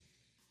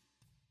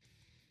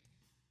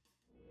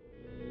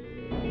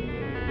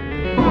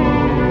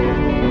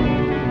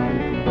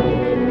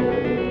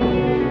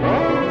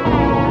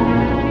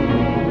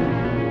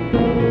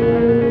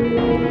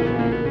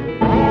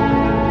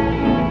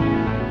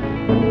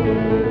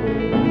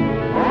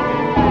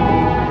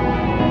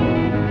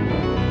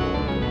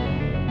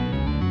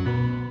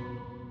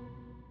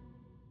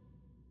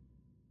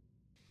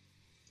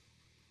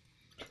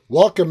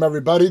Welcome,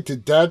 everybody, to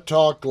Dead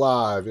Talk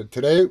Live. And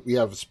today we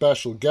have a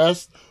special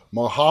guest,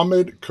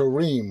 Mohammed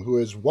Kareem, who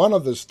is one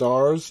of the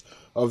stars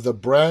of the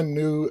brand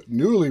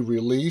newly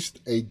released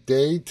A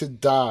Day to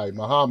Die.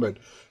 Mohammed,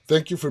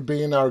 thank you for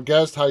being our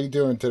guest. How you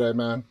doing today,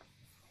 man?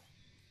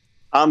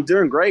 I'm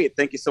doing great.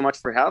 Thank you so much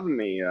for having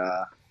me.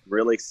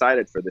 Really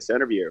excited for this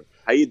interview.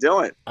 How you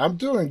doing? I'm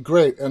doing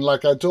great. And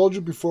like I told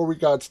you before we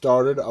got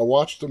started, I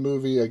watched the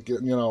movie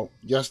again,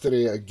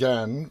 yesterday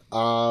again.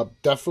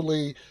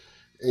 Definitely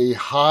a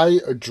high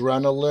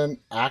adrenaline,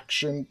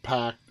 action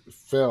packed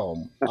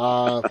film.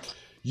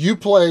 You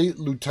play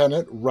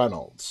Lieutenant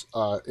Reynolds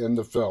in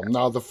the film.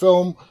 Now, the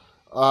film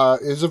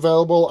is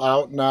available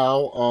out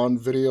now on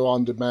video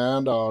on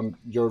demand, on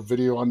your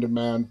video on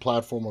demand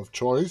platform of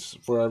choice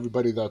for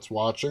everybody that's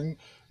watching.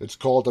 It's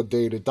called A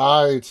Day to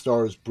Die. It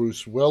stars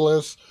Bruce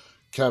Willis,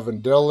 Kevin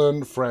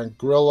Dillon, Frank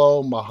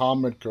Grillo,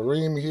 Mohammed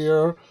Kareem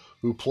here,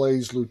 who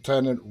plays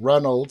Lieutenant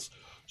Reynolds.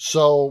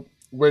 So,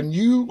 when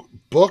you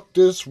booked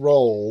this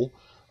role,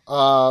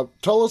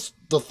 tell us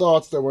the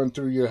thoughts that went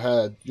through your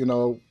head.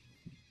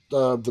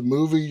 The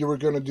movie you were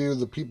going to do,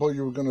 the people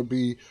you were going to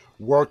be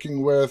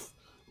working with.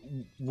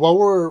 What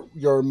were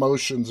your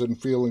emotions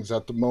and feelings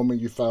at the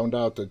moment you found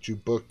out that you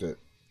booked it?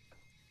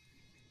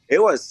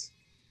 It was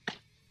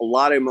a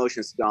lot of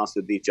emotions, to be honest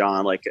with you,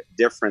 John. Like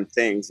different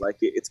things. Like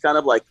it's kind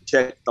of like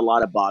checked a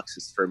lot of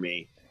boxes for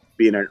me,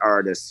 being an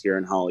artist here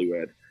in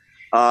Hollywood.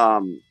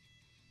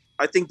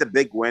 I think the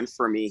big win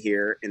for me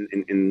here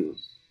in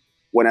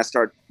when I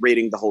start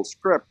reading the whole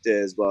script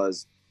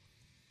was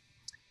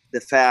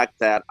the fact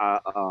that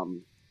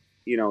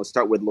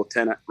start with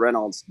Lieutenant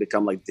Reynolds,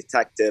 become like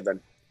detective and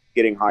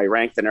getting high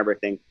ranked and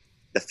everything.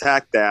 The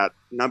fact that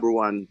number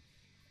one,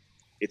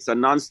 it's a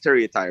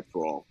non-stereotype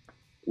role,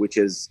 which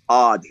is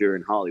odd here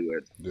in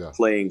Hollywood. Yeah.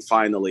 Playing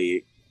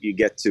finally, you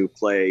get to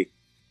play,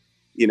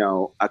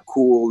 a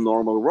cool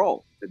normal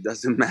role. It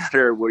doesn't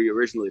matter where you're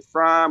originally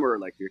from or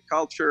like your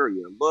culture or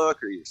your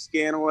look or your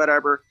skin or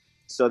whatever.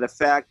 So the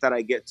fact that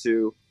I get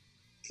to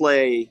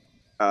play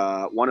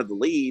one of the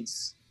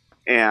leads,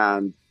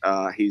 and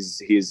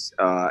he's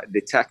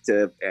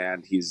detective,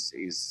 and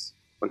he's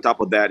on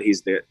top of that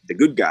he's the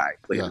good guy,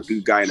 playing the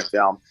good guy in a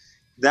film.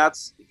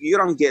 That's, you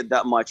don't get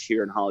that much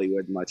here in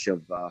Hollywood, much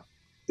of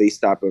these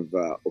type of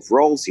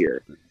roles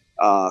here.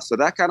 So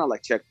that kind of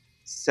like checked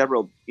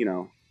several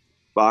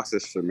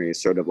boxes for me,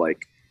 sort of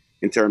like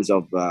in terms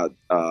of the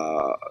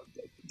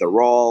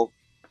role,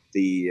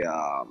 the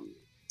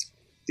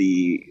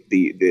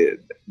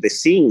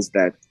scenes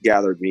that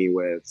gathered me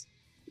with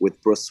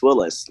Bruce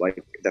Willis,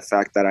 like the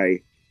fact that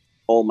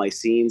all my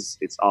scenes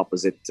it's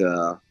opposite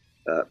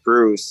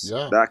Bruce.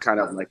 Yeah. That kind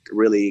of like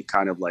really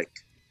kind of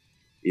like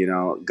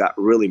got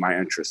really my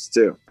interest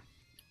too.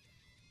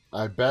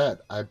 I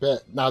bet.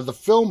 Now, the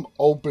film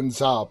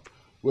opens up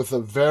with a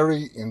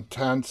very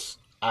intense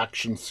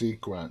action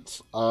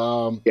sequence.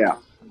 Yeah.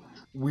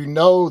 We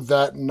know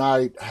that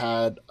night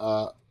had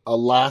a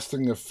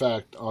lasting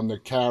effect on the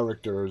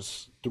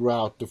characters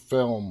throughout the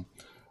film.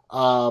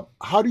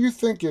 How do you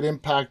think it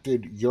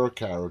impacted your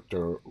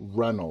character,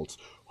 Reynolds,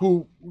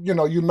 who,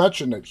 you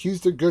mentioned it,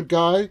 he's the good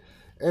guy,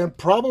 and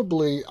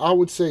probably, I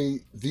would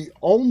say, the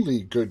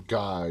only good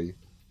guy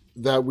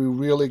that we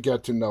really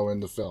get to know in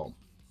the film.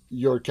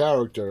 Your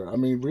character, I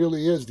mean,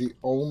 really is the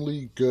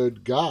only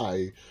good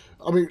guy.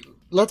 I mean,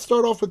 let's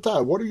start off with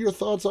that. What are your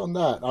thoughts on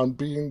that, on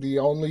being the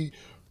only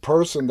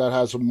person that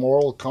has a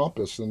moral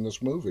compass in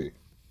this movie?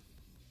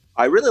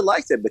 I really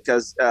liked it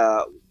because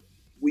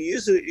we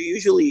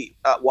usually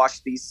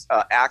watch these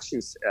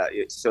actions,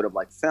 sort of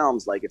like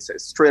films, like it's a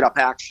straight up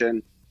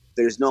action.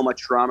 There's no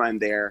much drama in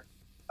there.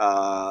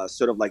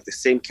 Sort of like the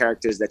same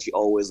characters that you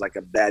always like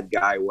a bad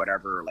guy,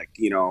 whatever, like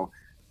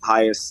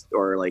highest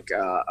or like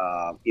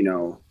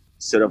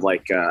sort of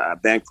like a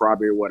bank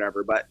robbery or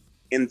whatever. But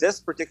in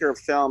this particular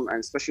film, and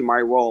especially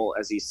my role,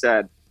 as he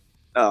said,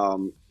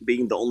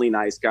 being the only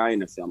nice guy in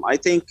the film, I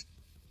think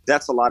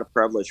that's a lot of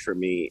privilege for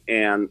me.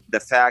 And the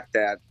fact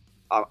that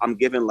I'm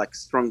given like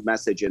strong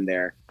message in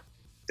there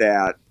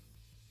that,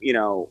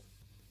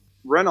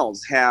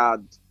 Reynolds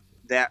had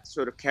that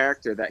sort of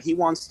character that he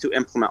wants to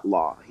implement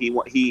law. He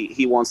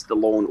wants the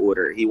law and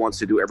order. He wants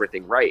to do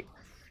everything right.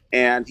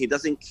 And he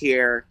doesn't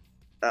care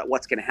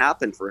what's going to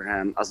happen for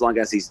him as long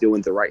as he's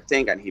doing the right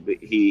thing. And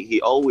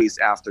he always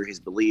after his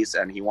beliefs,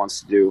 and he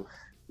wants to do,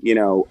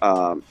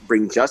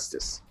 bring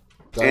justice.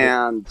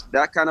 And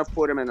that kind of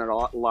put him in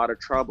a lot of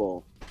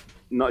trouble,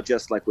 not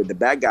just like with the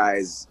bad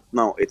guys.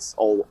 No, it's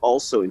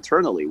also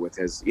internally with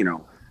his,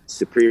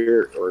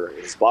 superior or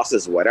his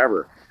bosses,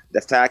 whatever.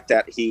 The fact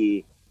that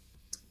he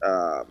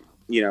throughout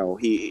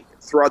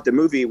the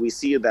movie, we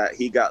see that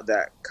he got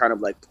that kind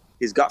of like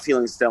his gut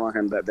feelings telling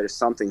him that there's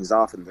something's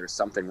off and there's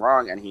something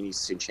wrong and he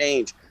needs to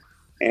change.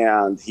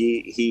 And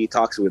he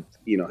talks with,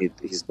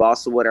 his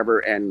boss or whatever,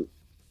 and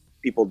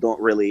people don't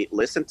really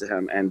listen to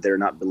him and they're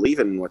not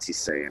believing in what he's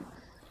saying.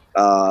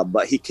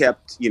 But he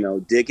kept,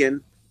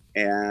 digging,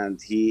 and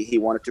he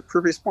wanted to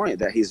prove his point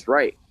that he's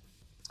right.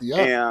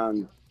 Yeah,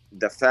 And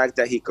the fact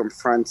that he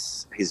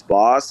confronts his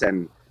boss,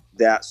 and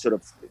that sort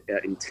of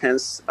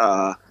intense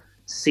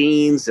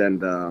scenes,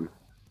 and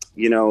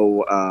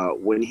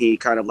when he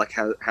kind of like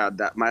had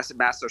that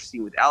master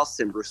scene with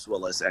Alston, Bruce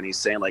Willis, and he's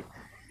saying like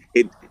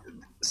it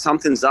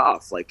something's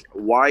off. Like,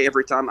 why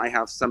every time I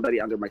have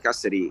somebody under my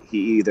custody, he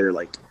either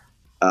like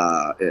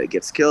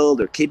gets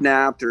killed or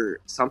kidnapped or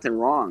something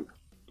wrong.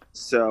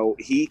 So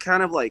he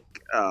kind of like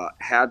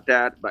had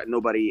that, but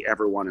nobody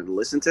ever wanted to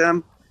listen to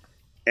him,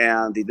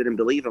 and they didn't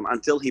believe him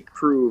until he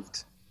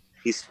proved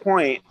his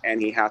point, and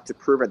he had to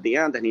prove at the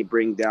end, and he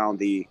bring down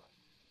the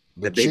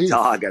the big chief.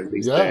 dog, as they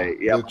Yeah, say.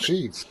 the Yep.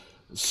 chief.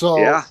 So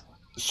Yeah.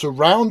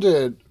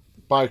 surrounded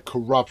by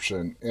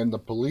corruption in the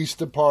police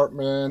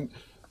department,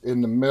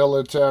 in the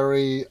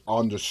military,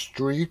 on the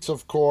streets,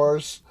 of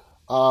course.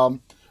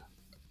 Um,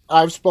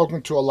 I've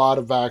spoken to a lot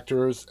of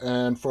actors,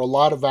 and for a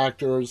lot of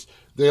actors,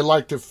 they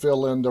like to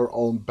fill in their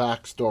own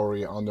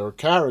backstory on their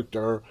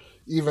character,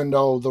 even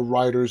though the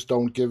writers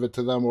don't give it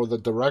to them or the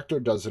director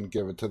doesn't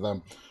give it to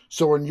them.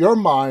 So, in your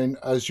mind,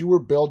 as you were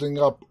building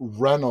up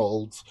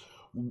Reynolds,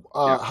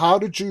 Yeah. how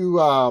did you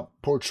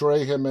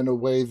portray him in a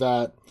way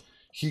that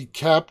he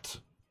kept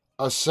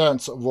a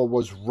sense of what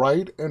was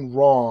right and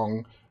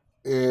wrong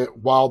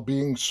while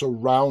being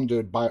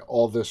surrounded by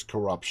all this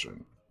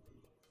corruption?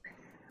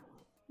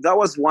 That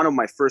was one of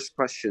my first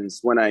questions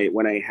when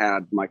I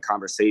had my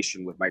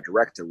conversation with my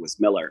director, was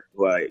Miller,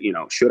 who I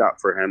showed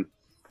out for him.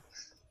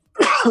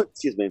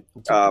 Excuse me.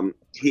 It's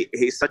okay.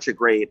 He's such a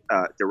great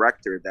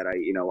director that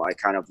I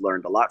kind of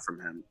learned a lot from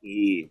him.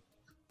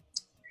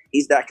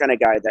 He's that kind of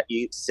guy that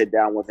you sit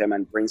down with him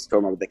and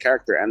brainstorm over the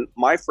character. And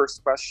my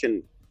first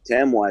question to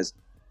him was,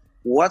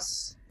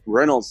 what's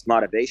Reynolds'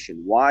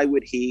 motivation? Why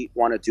would he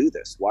want to do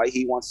this? Why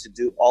he wants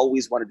to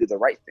always want to do the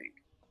right thing?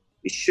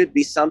 It should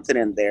be something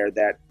in there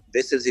that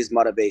this is his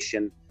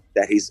motivation,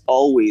 that he's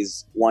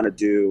always want to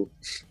do,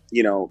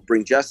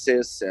 bring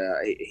justice.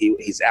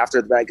 He's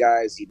after the bad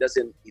guys. He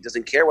doesn't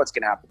care what's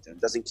going to happen to him.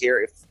 Doesn't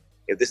care if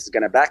this is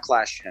going to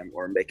backlash him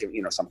or make him,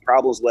 some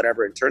problems,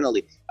 whatever,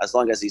 internally, as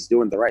long as he's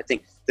doing the right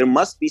thing. There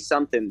must be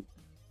something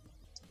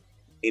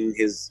in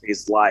his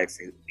life,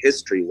 his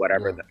history,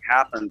 whatever Yeah. that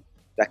happened,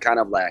 that kind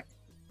of like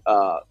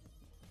uh,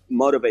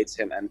 motivates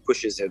him and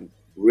pushes him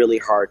really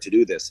hard to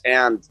do this.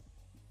 And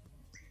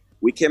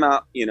we came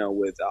out,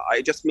 with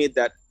I just made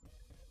that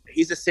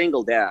he's a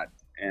single dad,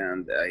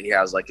 and he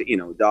has like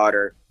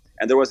daughter.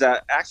 And there was a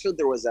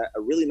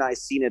really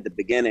nice scene at the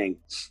beginning,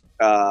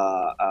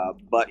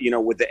 but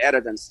with the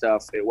edit and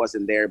stuff, it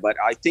wasn't there. But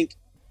I think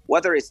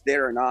whether it's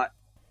there or not,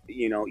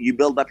 you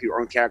build up your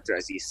own character,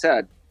 as he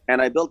said.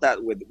 And I built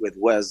that with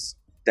Wes,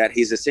 that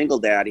he's a single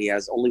dad. He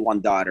has only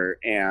one daughter,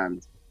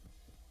 and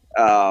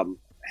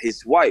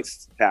his wife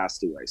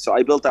passed away. So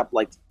I built up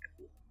like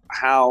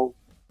how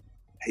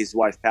his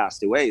wife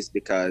passed away is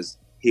because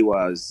he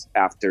was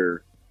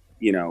after,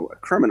 a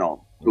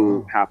criminal who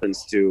Wow.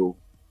 happens to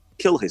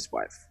kill his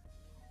wife.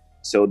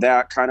 So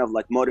that kind of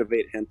like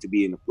motivate him to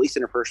be in the police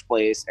in the first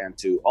place, and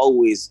to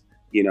always,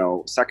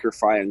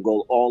 sacrifice and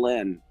go all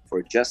in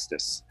for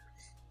justice.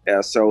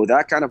 So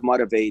that kind of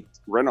motivate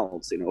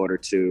Reynolds in order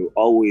to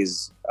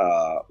always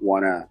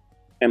want to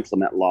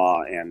implement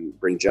law and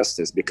bring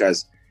justice,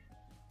 because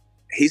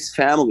his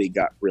family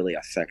got really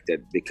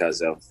affected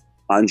because of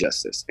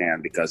injustice,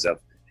 and because of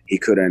he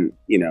couldn't,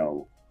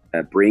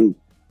 bring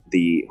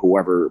the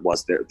whoever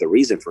was the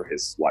reason for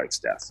his wife's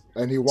death.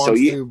 And he So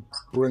wants to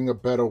bring a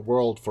better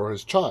world for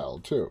his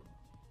child, too.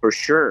 for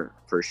sure.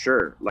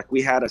 Like,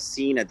 we had a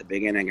scene at the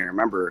beginning. I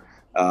remember,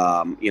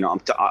 I'm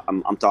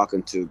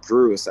talking to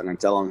Bruce, and I'm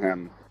telling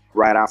him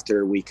right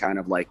after we kind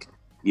of like,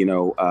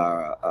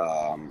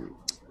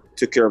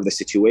 took care of the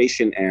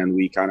situation, and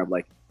we kind of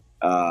like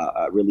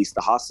released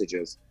the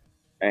hostages.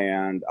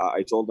 And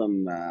I told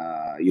him,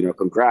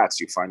 congrats,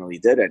 you finally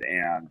did it.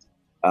 And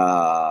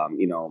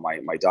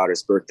my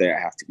daughter's birthday, I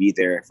have to be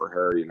there for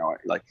her.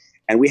 Like,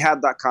 and we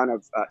had that kind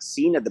of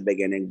scene at the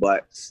beginning,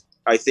 but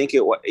I think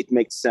it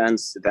makes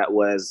sense that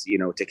was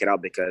taken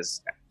out,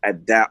 because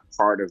at that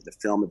part of the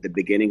film at the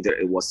beginning, there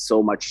it was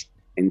so much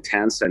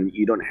intense, and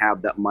you don't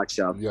have that much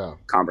of Yeah.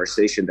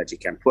 conversation that you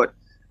can put.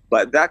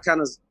 But that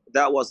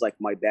was like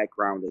my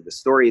background of the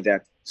story,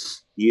 that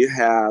you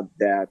have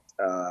that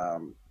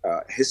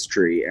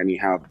history, and you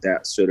have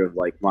that sort of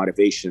like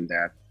motivation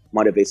that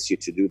motivates you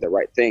to do the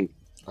right thing.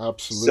 So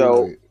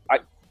Absolutely.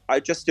 I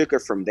just took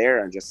it from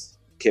there and just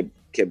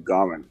kept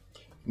going.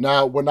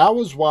 Now, when I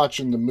was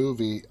watching the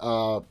movie,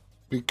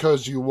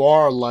 because you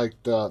are like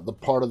the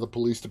part of the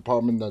police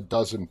department that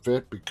doesn't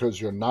fit because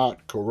you're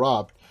not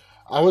corrupt,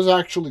 I was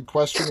actually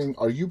questioning: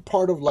 are you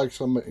part of like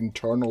some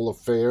internal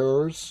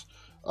affairs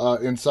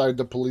inside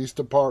the police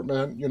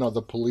department? You know,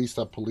 the police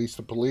that police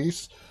the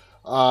police.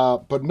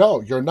 But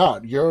no, you're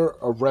not. You're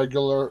a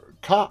regular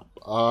cop.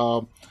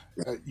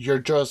 You're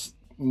just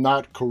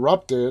not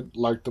corrupted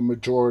like the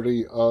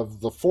majority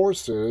of the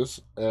forces,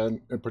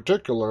 and in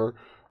particular,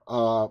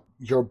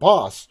 your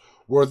boss.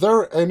 Were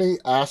there any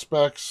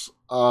aspects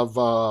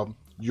of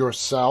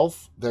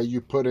yourself that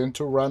you put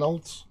into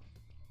Reynolds?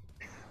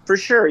 For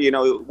sure,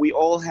 we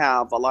all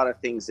have a lot of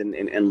things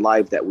in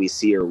life that we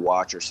see or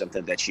watch or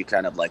something that you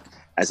kind of like,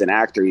 as an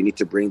actor, you need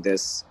to bring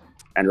this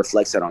and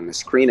reflects it on the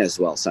screen as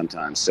well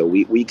sometimes. So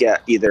we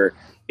get either,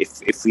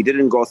 if we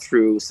didn't go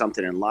through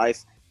something in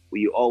life,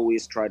 we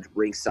always try to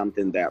bring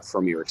something that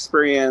from your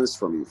experience,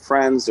 from your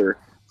friends or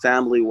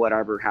family,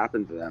 whatever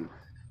happened to them.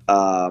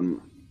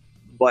 Um,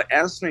 but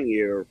answering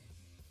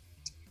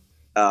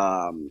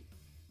um,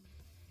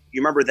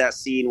 you remember that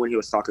scene when he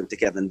was talking to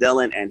Kevin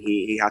Dillon and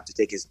he had to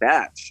take his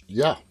badge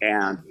Yeah.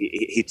 and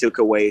he took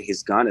away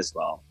his gun as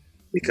well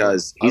Yeah.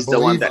 because he's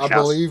the one that I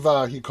has. believe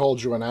he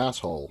called you an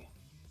asshole.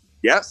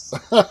 Yes.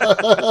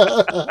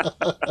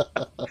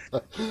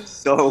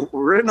 So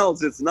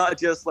Reynolds, it's not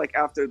just like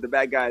after the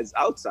bad guy's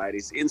outside,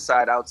 he's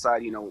inside,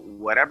 outside,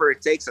 whatever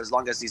it takes, as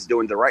long as he's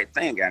doing the right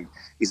thing. And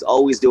he's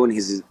always doing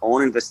his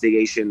own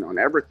investigation on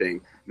everything,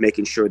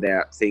 making sure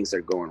that things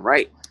are going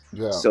right.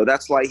 Yeah. So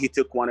that's why he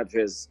took one of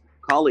his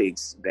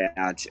colleagues'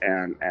 badge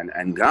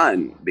and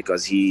gun,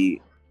 because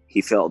he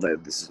felt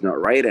that this is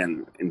not right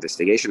and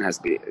investigation has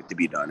to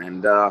be done.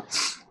 And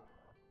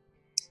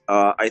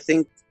I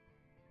think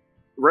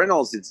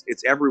Reynolds,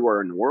 it's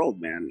everywhere in the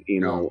world, man.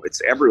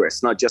 It's everywhere.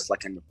 It's not just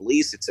like in the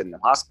police. It's in the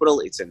hospital.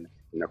 It's in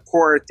a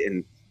court,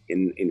 in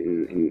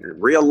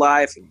real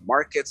life, in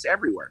markets,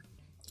 everywhere.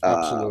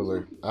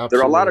 Absolutely. There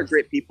are a lot of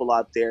great people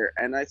out there,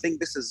 and I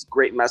think this is a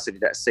great message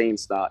that saying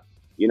that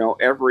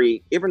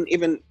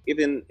even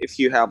if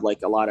you have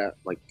like a lot of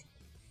like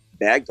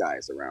bad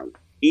guys around,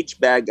 each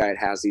bad guy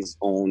has his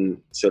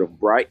own sort of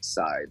bright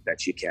side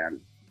that you can.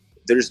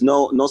 There's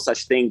no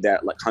such thing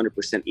that like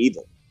 100%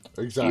 evil.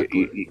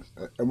 Exactly.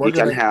 And we're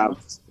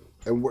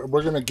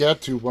going to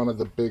get to one of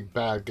the big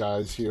bad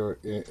guys here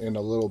in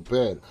a little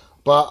bit.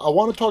 But I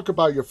want to talk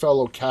about your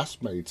fellow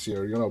castmates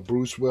here.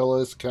 Bruce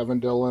Willis, Kevin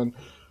Dillon,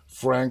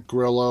 Frank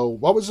Grillo.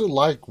 What was it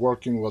like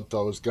working with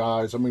those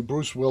guys? I mean,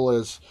 Bruce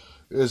Willis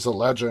is a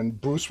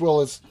legend. Bruce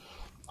Willis,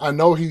 I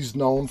know he's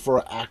known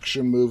for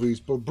action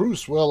movies, but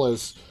Bruce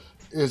Willis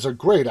is a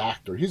great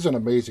actor. He's an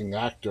amazing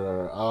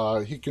actor.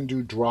 He can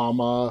do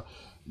drama.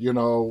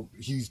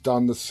 He's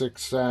done The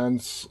Sixth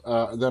Sense.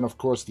 Then, of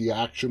course, the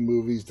action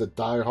movies, the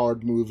Die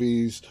Hard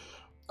movies.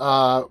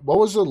 What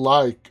was it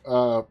like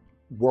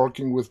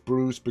working with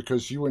Bruce?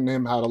 Because you and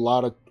him had a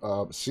lot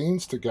of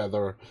scenes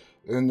together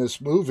in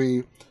this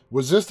movie.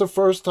 Was this the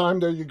first time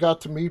that you got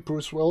to meet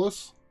Bruce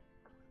Willis?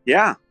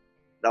 Yeah,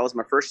 that was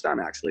my first time,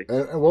 actually.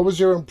 And what was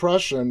your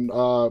impression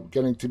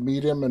getting to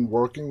meet him and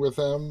working with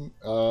him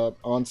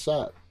on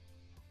set?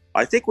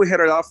 I think we hit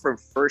it off from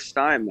first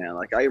time, man.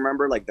 Like, I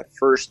remember like the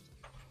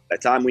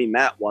time we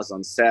met was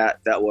on set.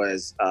 That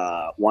was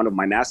one of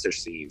my master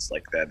scenes,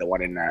 like the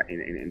one in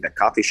the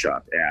coffee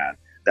shop, and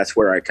that's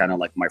where I kind of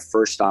like my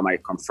first time I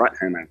confront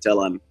him and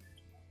tell him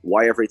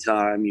why every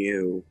time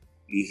you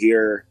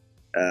hear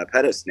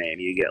Pettis' name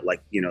you get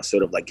like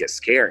sort of like get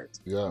scared.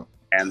 Yeah.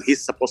 And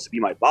he's supposed to be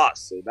my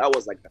boss, so that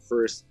was like the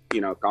first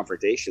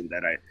confrontation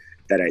that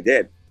I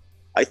did.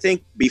 I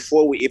think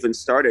before we even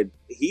started,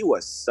 he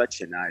was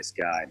such a nice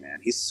guy, man.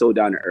 He's so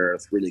down to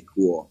earth, really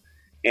cool.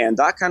 And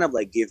that kind of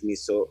like gave me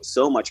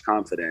so much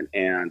confidence.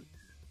 And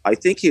I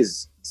think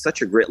he's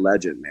such a great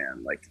legend,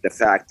 man. Like the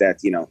fact that,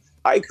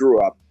 I grew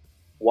up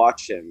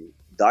watching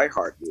Die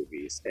Hard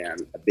movies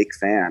and a big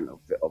fan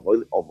of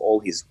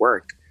all his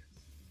work.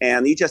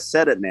 And he just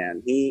said it,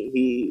 man.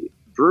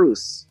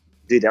 Bruce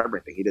did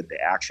everything. He did the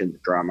action, the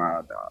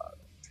drama, the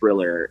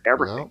thriller,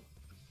 everything.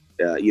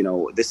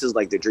 This is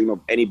like the dream of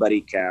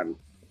anybody can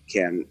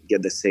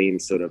get the same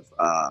sort of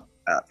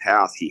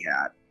path he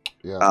had.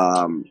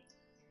 Yeah.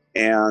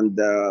 And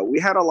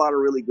we had a lot of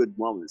really good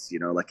moments,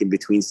 like in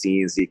between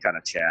scenes, he kind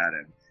of chat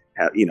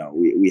and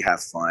we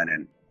have fun.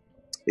 And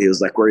he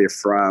was like, "Where are you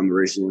from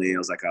originally?" I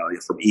was like, "Oh,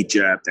 you're from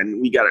Egypt." And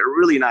we got a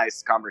really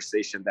nice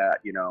conversation that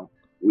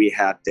we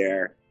had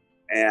there.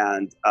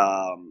 And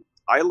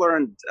I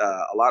learned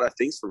a lot of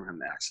things from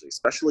him, actually,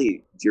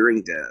 especially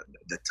during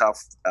the tough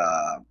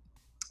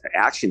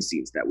action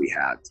scenes that we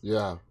had.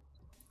 Yeah.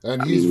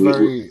 And he's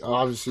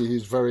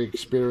he's very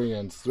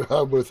experienced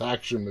with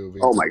action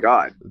movies. Oh my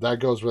God. That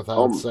goes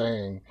without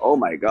saying. Oh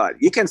my God.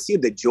 You can see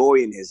the joy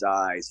in his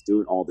eyes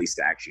doing all these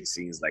action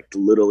scenes, like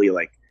literally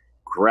like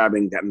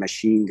grabbing that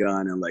machine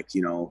gun and like,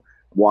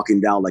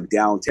 walking down like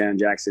downtown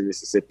Jackson,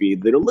 Mississippi.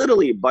 They're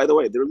literally, by the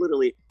way,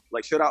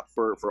 like shout out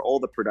for all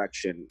the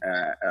production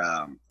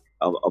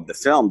of the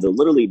film. They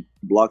literally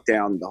blocked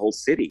down the whole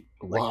city.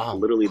 Like wow.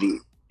 Literally the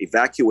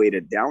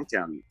evacuated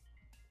downtown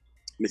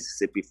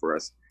Mississippi for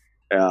us.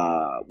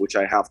 Which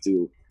I have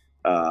to,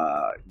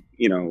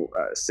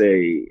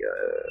 say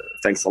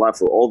thanks a lot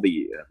for all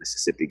the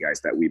Mississippi guys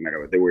that we met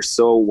over. They were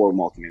so warm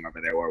welcoming over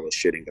there while we were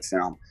shooting the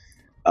film.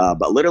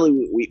 But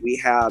literally, we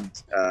had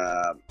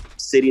a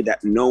city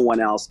that no one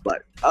else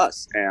but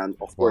us, and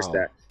of course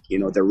that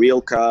the real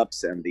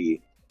cops and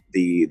the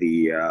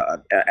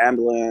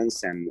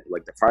ambulance and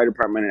like the fire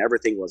department and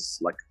everything was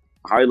like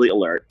highly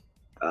alert.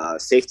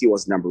 Safety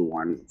was number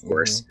one, of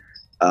course.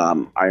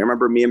 I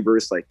remember me and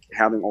Bruce like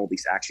having all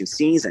these action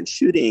scenes and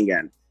shooting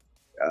and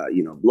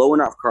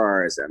blowing up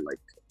cars and like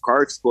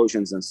car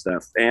explosions and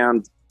stuff.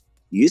 And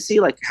you see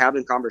like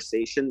having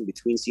conversation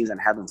between scenes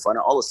and having fun.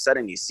 And all of a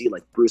sudden, you see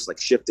like Bruce like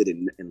shifted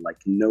in like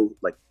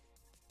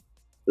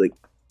like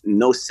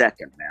no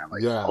second, man.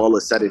 Like Yeah. all of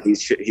a sudden, he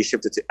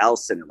shifted to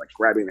Elson and like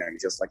grabbing her and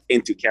just like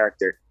into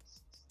character.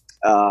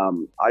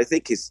 I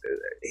think he's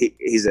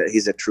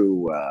a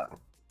true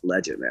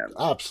legend, man.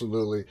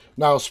 Absolutely.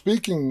 Now,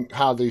 speaking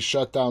how they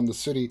shut down the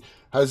city,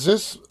 is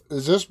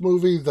this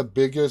movie the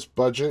biggest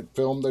budget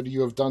film that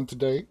you have done to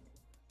date?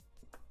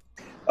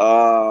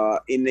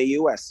 In the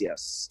U.S.,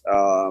 yes.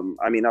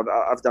 I mean,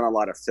 I've done a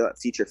lot of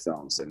feature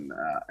films and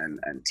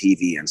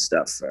TV and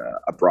stuff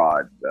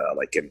abroad,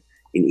 like in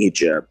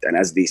Egypt. And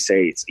as they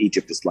say,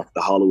 Egypt is like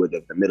the Hollywood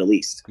of the Middle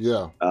East.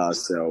 Yeah.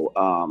 So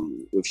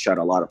we've shot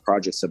a lot of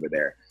projects over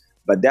there.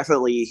 But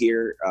definitely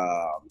here,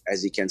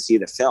 as you can see,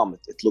 the film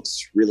it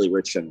looks really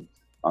rich and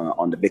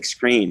on the big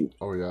screen.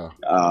 Oh yeah.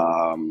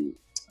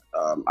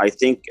 I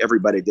think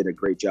everybody did a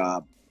great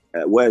job.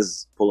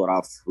 Wes pulled it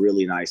off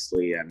really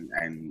nicely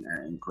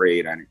and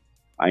great, and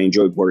I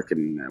enjoyed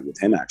working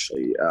with him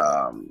actually.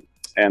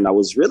 And I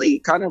was really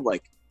kind of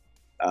like,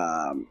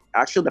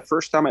 actually, the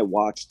first time I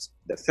watched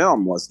the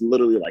film was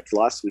literally like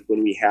last week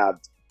when we had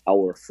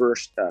our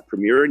first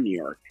premiere in New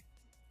York,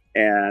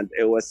 and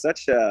it was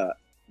such a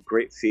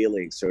great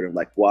feeling, sort of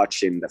like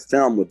watching the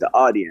film with the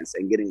audience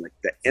and getting like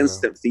the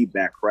instant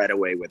feedback right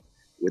away with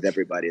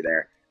everybody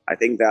there. I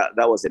think that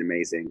was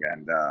amazing,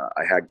 and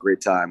I had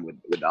great time with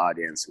the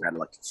audience. We had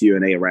like a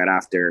Q&A right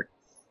after.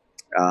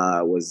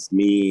 Was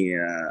me,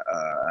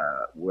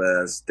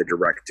 was the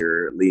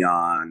director,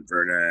 Leon,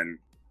 Vernon.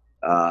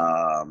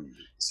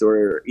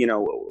 So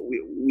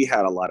we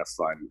had a lot of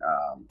fun,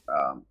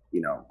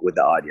 with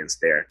the audience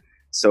there.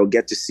 So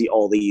get to see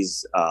all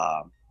these,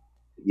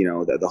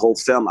 the whole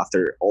film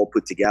after all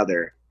put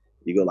together.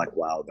 You go like,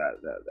 wow,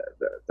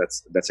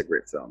 that's a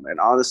great film. And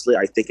honestly,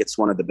 I think it's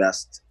one of the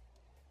best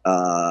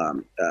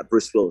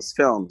Bruce Willis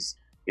films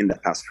in the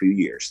past few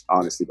years,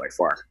 honestly, by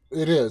far.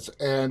 It is,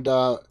 and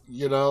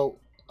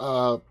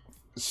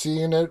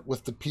seeing it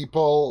with the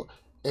people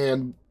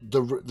and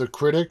the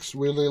critics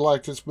really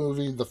like this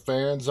movie. The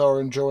fans are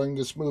enjoying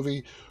this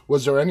movie.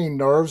 Was there any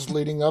nerves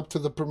leading up to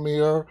the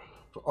premiere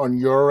on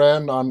your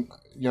end? On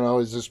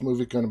is this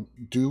movie going to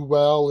do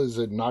well? Is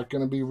it not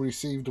going to be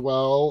received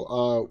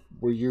well?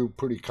 Were you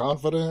pretty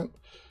confident?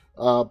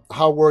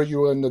 How were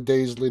you in the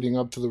days leading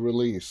up to the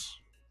release?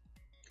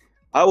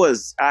 I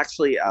was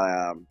actually,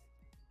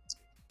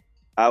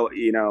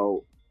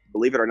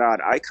 believe it or not,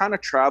 I kind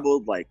of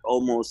traveled like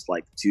almost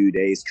like 2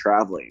 days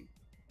traveling.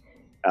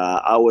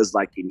 I was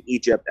like in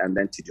Egypt and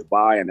then to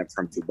Dubai and then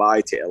from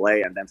Dubai to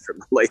LA and then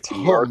from LA to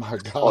New York,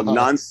 all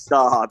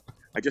nonstop.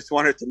 I just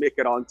wanted to make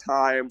it on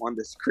time on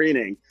the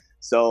screening.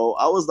 So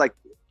I was like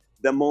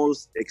the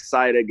most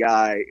excited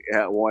guy,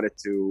 wanted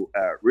to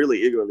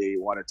really eagerly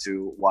wanted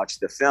to watch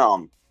the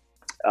film.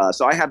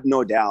 So I have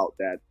no doubt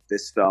that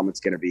this film is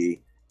going to be,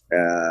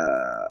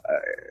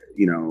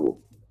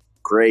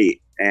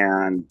 great.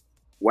 And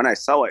when I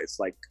saw it, it's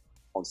like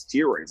on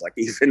steroids, like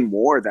even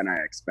more than I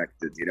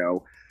expected,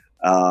 It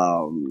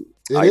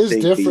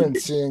is different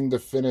seeing the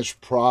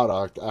finished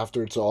product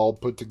after it's all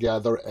put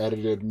together,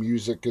 edited,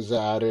 music is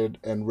added,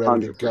 and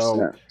ready 100%. To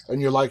go.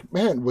 And you're like,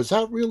 man, was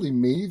that really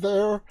me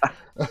there?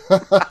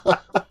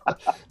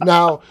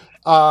 Now,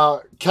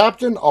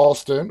 Captain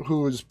Alston,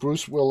 who is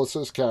Bruce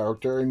Willis's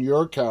character, and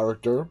your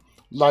character,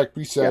 like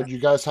we said, you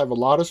guys have a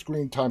lot of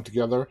screen time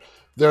together.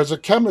 There's a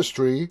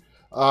chemistry.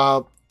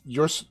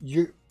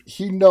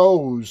 He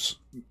knows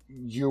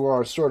you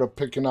are sort of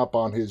picking up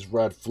on his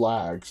red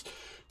flags.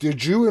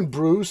 Did you and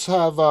Bruce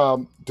have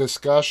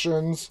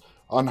discussions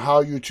on how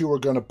you two were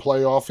going to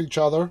play off each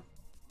other?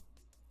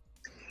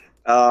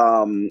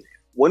 When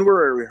we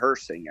were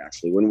rehearsing,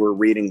 actually, when we're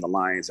reading the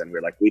lines, and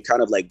we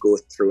kind of like go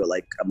through it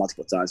like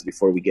multiple times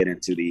before we get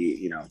into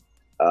the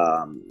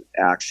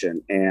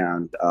action.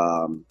 And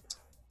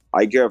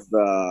I give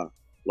a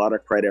lot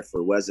of credit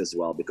for Wes as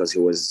well because he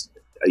was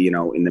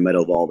in the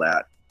middle of all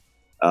that.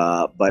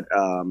 But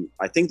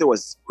I think there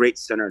was great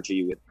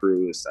synergy with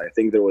Bruce. I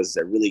think there was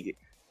a really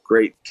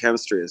great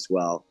chemistry as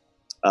well.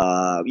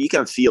 You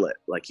can feel it,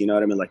 like, you know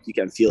what I mean? Like you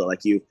can feel it,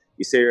 like you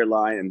say your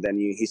line and then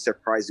he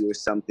surprised you with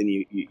something,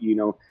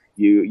 you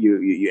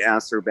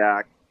answer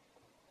back.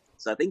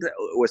 So I think that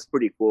was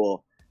pretty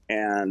cool.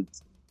 And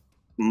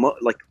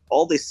like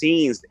all the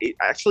scenes,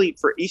 actually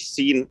for each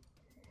scene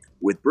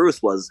with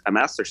Bruce was a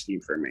master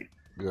scene for me.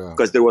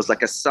 Because there was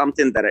like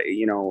something that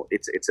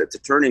it's a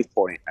turning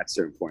point at a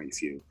certain point of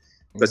view.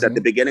 Because at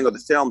the beginning of the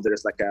film,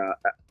 there's like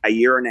a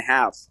year and a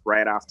half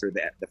right after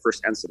the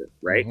first incident,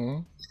 right?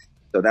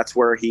 So that's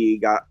where he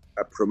got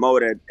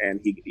promoted, and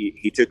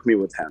he took me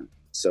with him.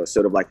 So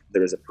sort of like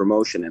there's a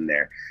promotion in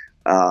there.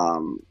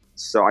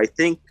 So I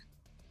think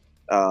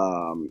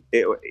I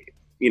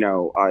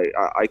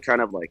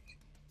kind of like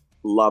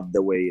love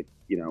the way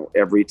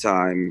every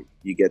time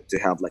you get to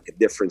have like a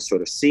different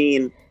sort of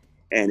scene.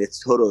 and it's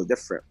totally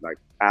different like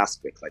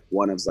aspect. Like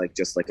one is like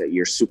just like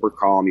you're super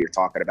calm, you're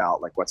talking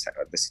about like what's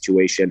the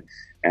situation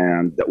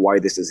and why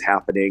this is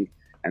happening,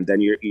 and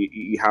then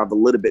you have a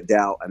little bit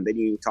doubt, and then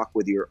you talk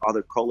with your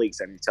other colleagues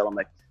and you tell them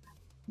like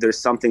there's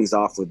something's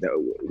off with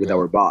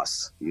our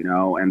boss, you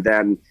know, and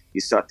then you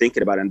start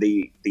thinking about it, and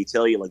they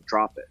tell you like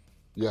drop it,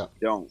 Yeah.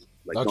 don't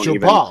like That's don't your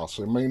even boss.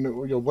 I mean,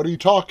 what are you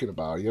talking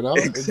about? You know,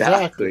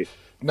 exactly.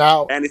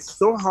 Now, And it's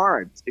so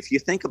hard if you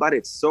think about it.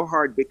 It's so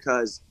hard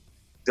because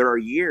there are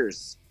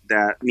years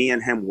that me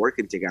and him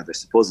working together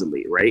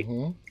supposedly, right?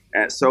 mhm,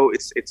 And so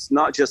it's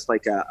not just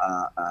like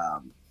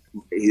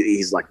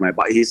he's like my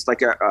buddy. He's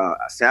like a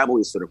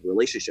family sort of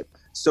relationship.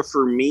 So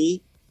for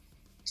me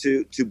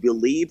to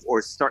believe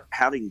or start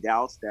having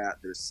doubts that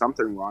there's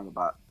something wrong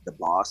about the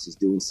boss is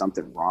doing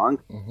something wrong,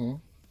 mhm,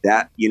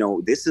 that you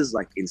know this is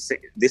like insane.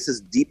 This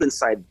is deep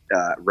inside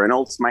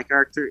Reynolds, my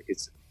character.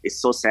 It's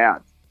so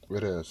sad.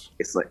 it is.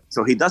 It's like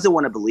so he doesn't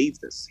want to believe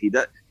this. He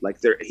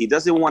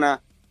doesn't want to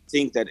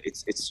think that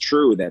it's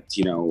true that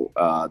you know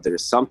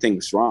there's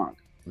something's wrong.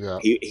 Yeah,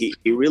 He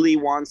really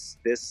wants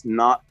this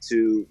not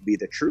to be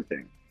the true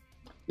thing,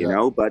 you yeah.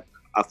 know. But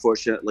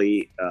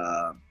unfortunately,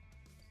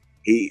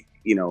 he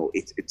you know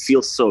it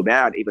feels so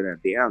bad even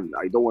at the end.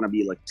 I don't want to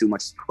be like too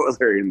much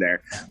spoiler in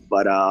there,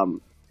 but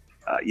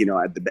you know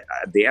at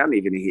the end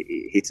even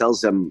he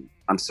tells him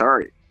I'm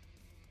sorry,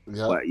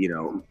 Yeah. but you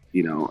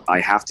know I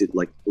have to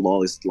like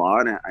law is law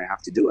and I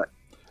have to do it.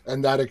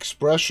 And that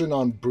expression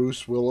on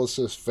Bruce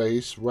Willis's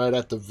face right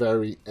at the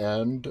very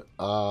end,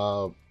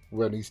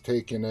 when he's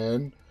taken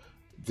in,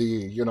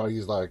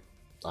 he's like,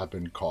 I've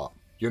been caught.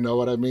 You know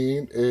what I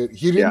mean? Yeah,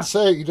 He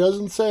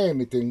doesn't say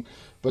anything,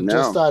 but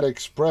just no, that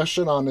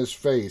expression on his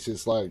face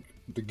is like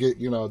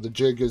the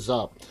jig is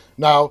up.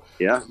 Now,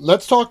 yeah,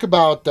 let's talk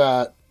about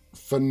that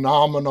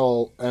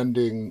phenomenal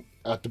ending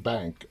at the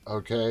bank,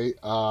 okay?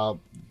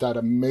 That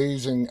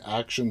amazing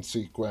action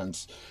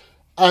sequence.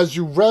 As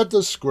you read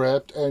the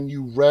script and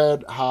you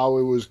read how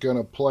it was going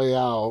to play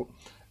out,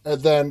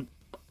 and then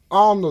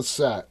on the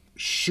set,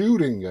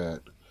 shooting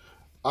it,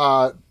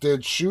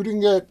 did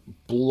shooting it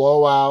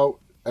blow out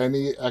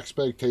any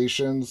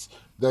expectations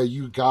that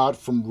you got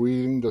from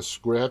reading the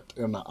script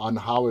and on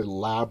how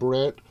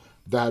elaborate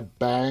that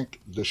bank,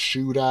 the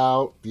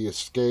shootout, the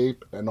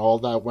escape, and all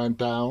that went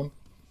down?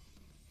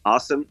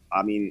 awesome.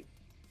 I mean,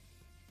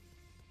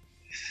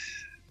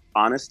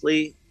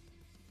 honestly,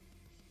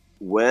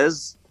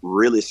 Wes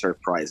really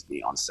surprised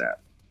me on set.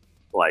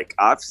 Like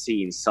I've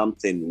seen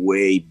something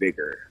way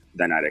bigger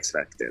than I'd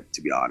expected,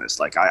 to be honest.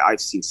 Like I've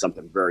seen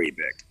something very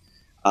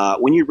big.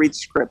 When you read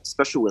script,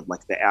 especially with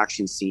like the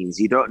action scenes,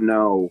 you don't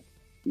know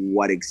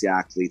what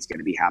exactly is going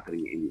to be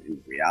happening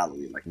in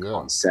reality, like Yeah.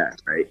 on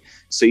set, right?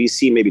 So you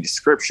see maybe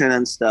description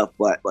and stuff,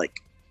 but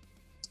like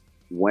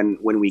when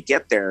we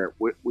get there,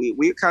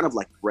 we're kind of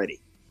like ready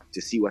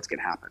to see what's going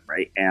to happen,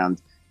 right?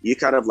 And you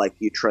kind of like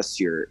you trust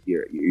your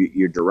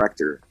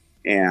director,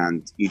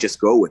 and you just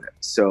go with it.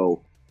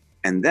 So,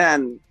 and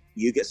then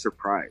you get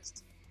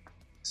surprised.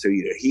 So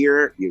you're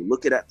here, you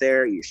look at it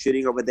there, you're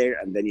shooting over there,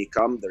 and then you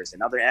come. There's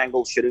another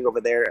angle shooting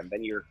over there, and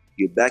then you're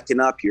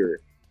backing up. You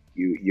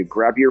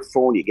grab your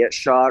phone, you get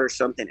shot or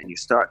something, and you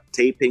start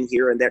taping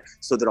here and there.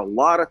 So there are a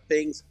lot of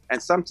things,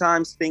 and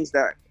sometimes things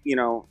that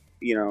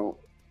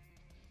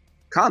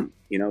come.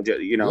 Yeah.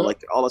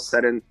 Like all of a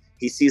sudden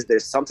he sees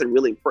there's something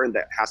really important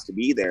that has to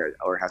be there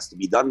or has to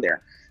be done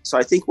there. So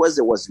I think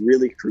it was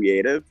really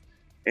creative,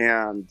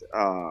 and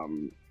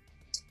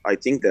I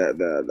think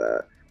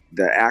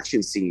the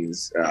action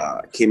scenes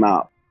came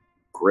out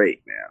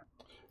great,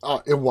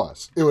 man. It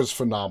was. It was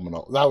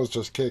phenomenal. That was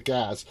just kick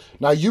ass.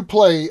 Now you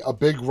play a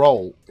big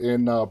role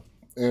in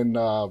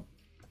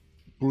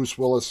Bruce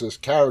Willis's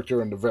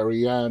character in the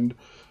very end.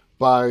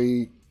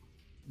 By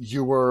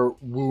you were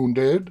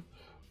wounded,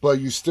 but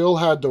you still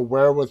had the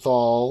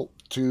wherewithal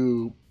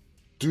to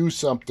do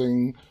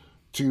something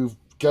to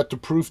get the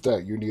proof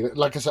that you needed.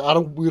 Like I said,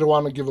 we don't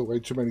want to give away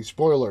too many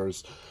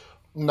spoilers.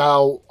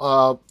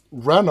 Now,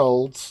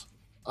 Reynolds,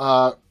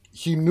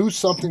 he knew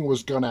something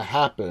was going to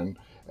happen,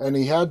 and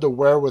he had the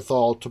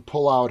wherewithal to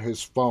pull out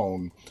his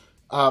phone.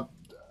 Uh,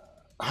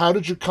 how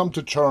did you come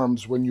to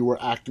terms when you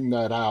were acting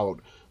that out?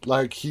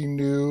 Like he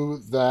knew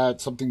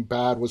that something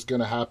bad was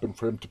going to happen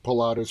for him to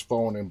pull out his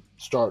phone and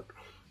start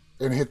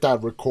and hit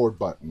that record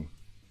button.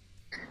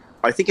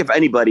 I think if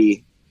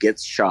anybody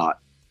gets shot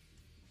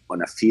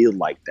on a field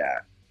like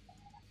that,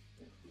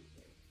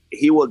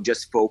 he will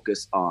just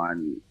focus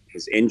on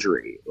his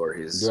injury or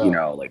his,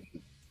 Yeah. like.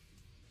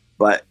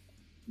 But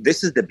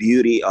this is the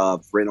beauty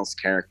of Reynolds'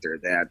 character,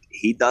 that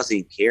he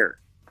doesn't care.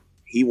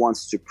 He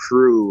wants to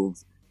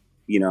prove,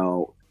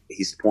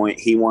 his point.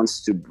 He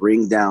wants to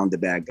bring down the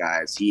bad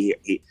guys. He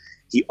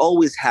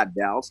always had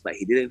doubts, but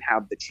he didn't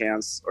have the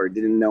chance or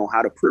didn't know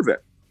how to prove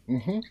it.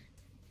 Mm-hmm.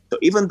 So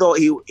even though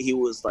he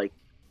was like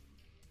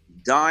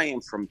dying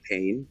from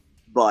pain,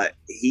 but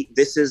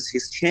this is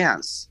his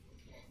chance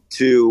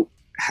to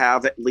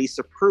have at least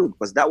a proof,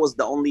 because that was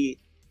the only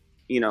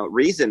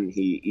reason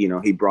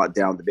he brought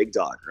down the big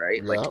dog,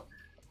 right? Yeah. Like,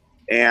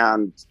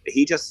 and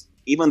he just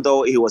even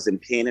though he was in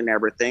pain and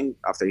everything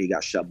after he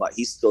got shot, but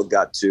he still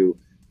got to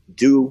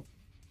do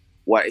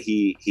what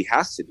he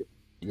has to do,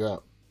 Yeah,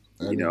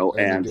 you and know.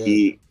 he And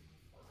did.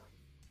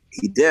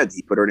 he did.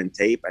 He put it in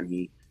tape, and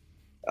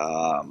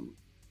um,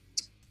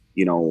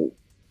 you know,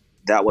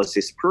 that was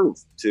his proof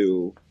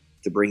to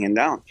bring him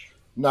down.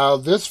 Now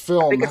this I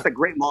think film, it's a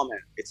great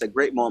moment. It's a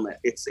great moment.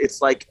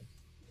 It's like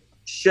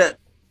shit.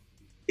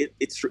 It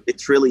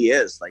really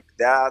is like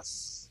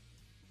that's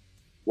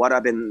what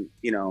I've been,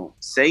 you know,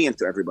 saying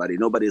to everybody.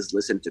 Nobody's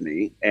listened to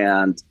me,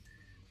 and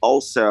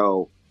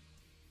also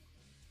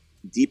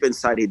deep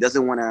inside, he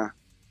doesn't want to.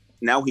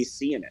 Now he's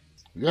seeing it.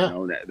 You yeah,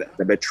 know,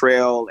 the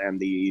betrayal and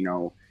the, you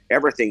know,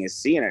 everything is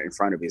seeing it in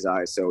front of his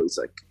eyes. So it's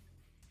like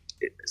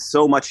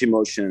so much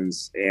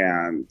emotions,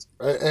 and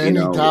you any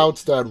know,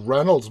 doubts that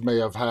Reynolds may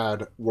have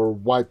had were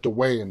wiped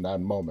away in that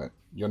moment.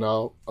 You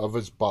know, of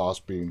his boss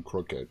being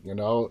crooked. You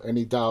know,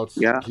 any doubts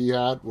yeah, he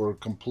had were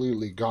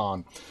completely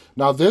gone.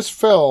 Now this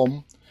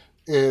film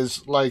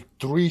is like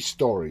three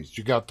stories.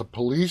 You got the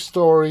police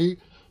story,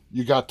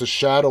 you got the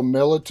shadow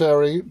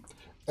military,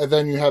 and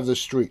then you have the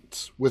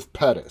streets with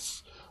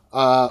Pettis.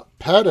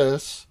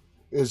 Pettis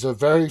is a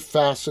very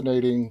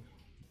fascinating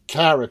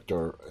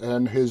character,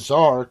 and his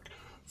arc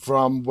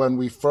from when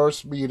we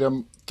first meet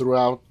him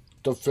throughout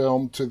the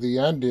film to the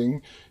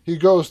ending, he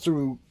goes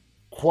through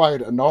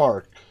quite an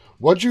arc.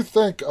 What do you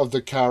think of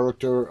the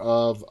character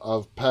of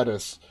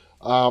Pettis?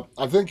 I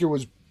think it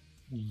was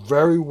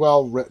very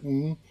well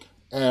written,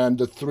 and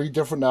the three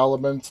different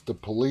elements, the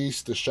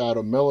police, the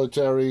shadow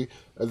military,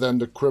 and then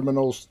the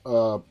criminals,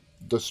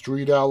 the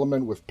street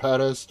element with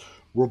Pettis,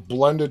 were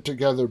blended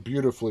together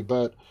beautifully.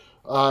 But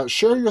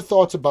share your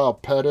thoughts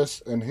about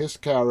Pettis and his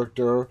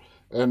character,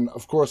 and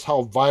of course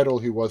how vital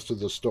he was to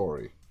the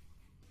story.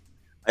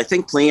 I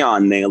think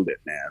Leon nailed it,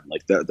 man.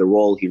 Like the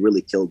role, he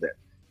really killed it.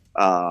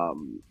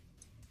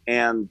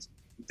 And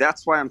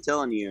that's why I'm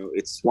telling you,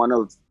 it's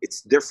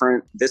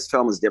different. This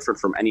film is different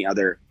from any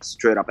other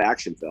straight up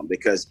action film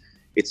because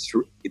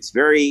it's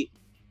very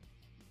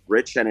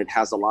rich and it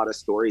has a lot of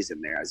stories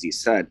in there, as you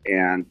said.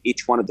 And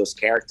each one of those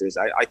characters,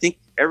 I think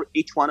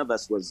each one of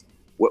us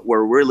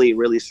were really,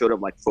 really sort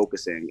of like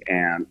focusing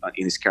and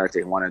in his character,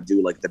 and want to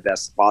do like the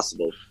best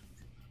possible.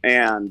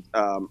 And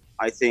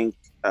I think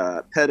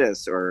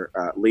Pettis or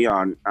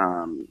Leon,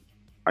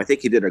 I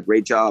think he did a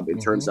great job in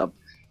terms Mm-hmm. of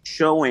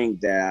showing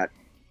that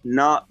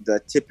not the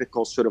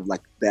typical sort of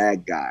like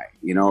bad guy,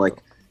 you know, Yeah. like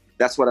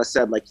that's what I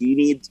said. Like you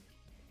need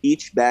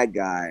each bad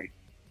guy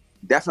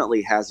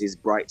definitely has his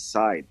bright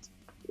side,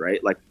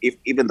 right? Like if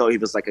even though he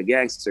was like a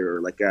gangster,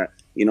 or like a,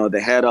 you know, the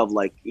head of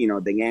like, you know,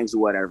 the gangs or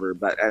whatever,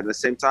 but at the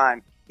same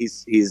time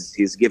he's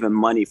given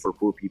money for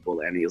poor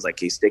people, and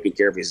he's taking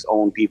care of his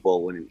own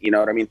people, and you know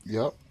what I mean,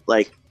 Yep.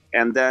 like.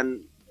 And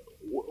then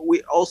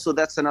we also,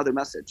 that's another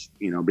message,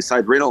 you know,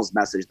 beside Reynolds'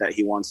 message that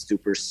he wants to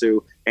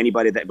pursue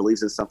anybody that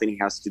believes in something, he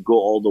has to go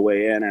all the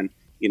way in and,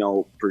 you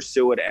know,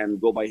 pursue it and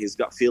go by his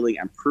gut feeling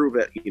and prove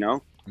it, you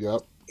know.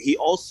 Yep. He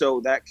also,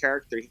 that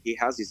character, he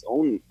has his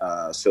own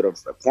sort of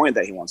point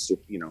that he wants to,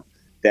 you know,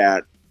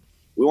 that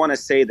we want to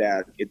say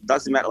that it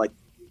doesn't matter, like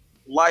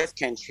life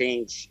can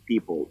change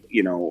people,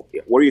 you know,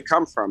 where you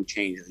come from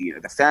changes, you know,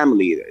 the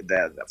family,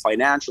 the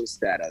financial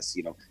status,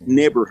 you know,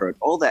 neighborhood,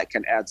 all that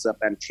can adds up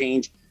and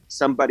change.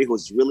 Somebody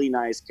who's really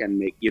nice can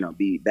make, you know,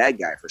 be bad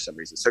guy for some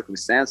reason,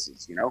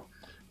 circumstances, you know.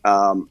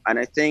 And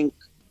I think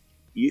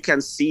you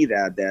can see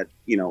that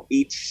you know,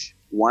 each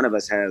one of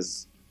us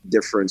has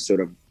different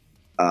sort of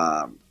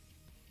um,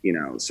 you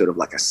know, sort of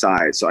like a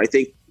side. So I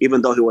think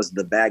even though he was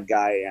the bad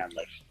guy and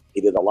like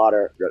he did a lot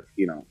of,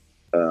 you know,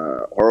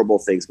 horrible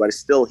things, but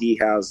still he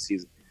has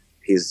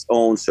his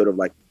own sort of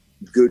like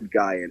good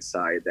guy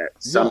inside that Yeah.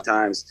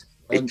 sometimes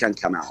it And can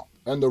come out.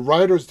 and the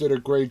writers did a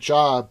great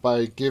job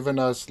by giving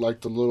us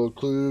like the little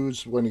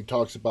clues when he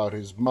talks about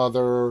his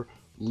mother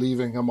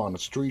leaving him on a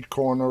street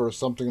corner or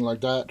something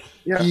like that.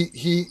 Yeah.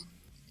 He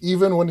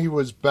even when he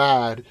was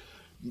bad,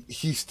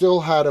 he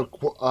still had a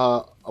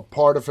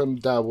part of him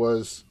that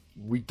was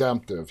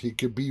redemptive. He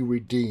could be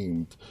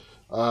redeemed,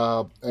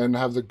 and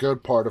have the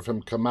good part of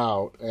him come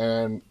out.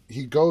 And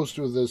he goes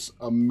through this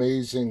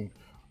amazing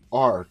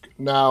arc.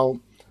 Now,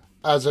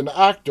 as an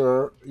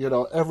actor, you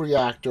know, every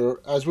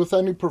actor, as with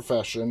any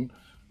profession,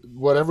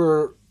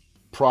 whatever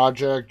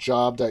project,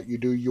 job that you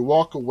do, you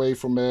walk away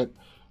from it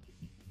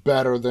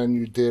better than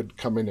you did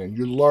coming in.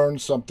 You learn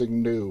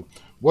something new.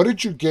 What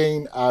did you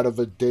gain out of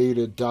A Day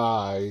to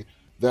Die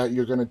that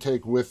you're going to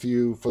take with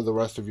you for the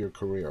rest of your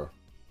career?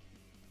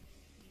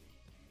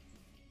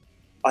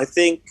 I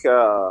think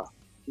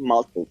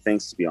multiple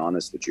things, to be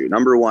honest with you.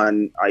 Number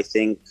one, I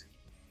think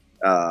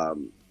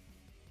um,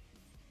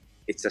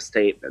 it's a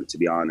statement, to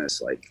be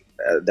honest. Like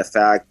the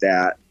fact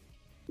that,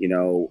 you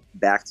know,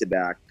 back to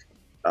back,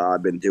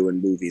 I've been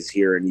doing movies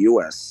here in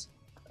U.S.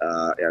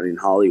 And in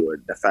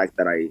Hollywood. The fact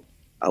that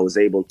I was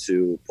able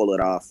to pull it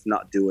off,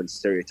 not doing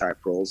stereotype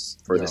roles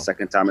for the Yeah.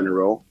 second time in a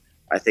row,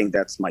 I think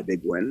that's my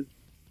big win.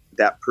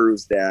 That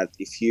proves that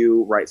if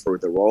you write for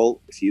the role,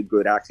 if you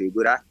good actor, you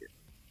good actor,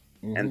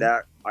 and Mm-hmm.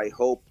 that I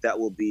hope that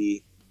will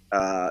be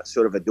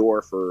sort of a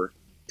door for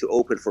to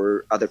open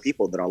for other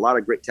people. There are a lot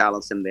of great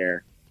talents in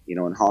there, in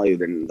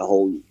Hollywood and the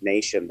whole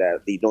nation,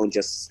 that they don't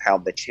just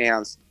have the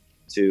chance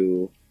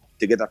to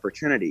get the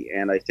opportunity.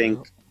 And I Yeah.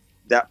 think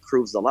that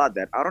proves a lot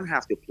that I don't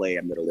have to play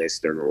a Middle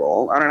Eastern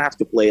role. I don't have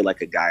to play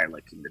like a guy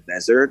like in the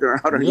desert, or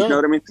I don't, you know Yeah.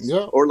 what I mean?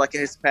 Yeah. Or like a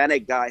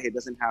Hispanic guy. He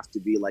doesn't have to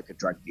be like a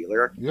drug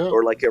dealer, Yeah.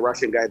 or like a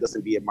Russian guy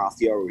doesn't be a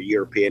mafia, or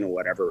European or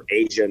whatever,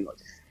 Asian.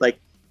 Like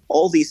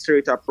all these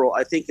stereotype role.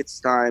 I think it's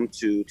time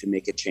to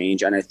make a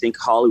change, and I think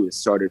Hollywood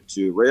started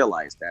to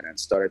realize that and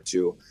started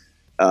to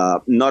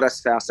not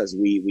as fast as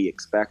we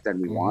expect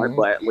and we want, Hmm.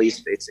 but at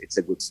least it's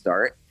a good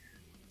start.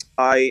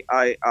 I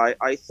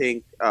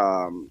think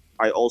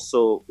I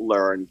also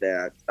learned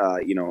that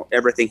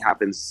everything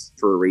happens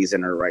for a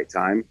reason or right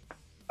time.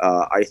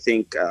 I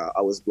think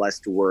I was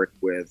blessed to work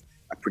with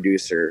a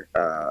producer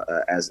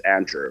as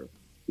Andrew.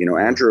 Yeah.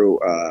 Andrew.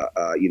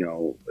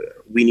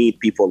 We need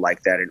people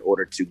like that in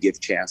order to give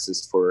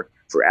chances for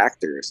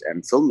actors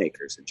and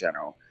filmmakers in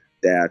general.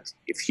 That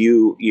if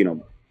you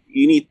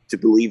need to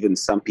believe in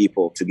some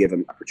people to give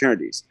them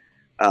opportunities.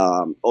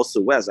 Also,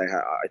 Wes,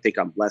 I think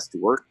I'm blessed to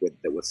work with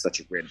such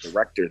a great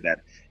director that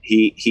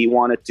he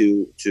wanted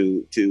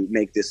to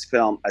make this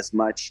film as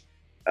much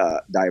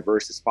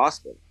diverse as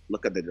possible.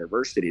 Look at the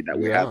diversity that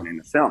we have Yeah. in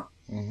the film.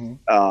 Hmm.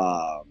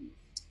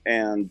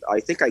 And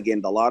I think I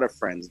gained a lot of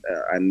friends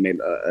and made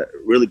a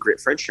really great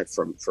friendship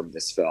from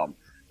this film.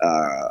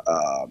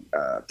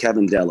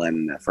 Kevin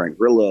Dillon, Frank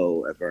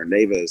Grillo, Vern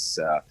Davis,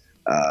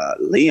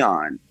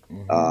 Leon,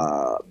 Hmm.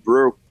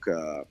 Brooke,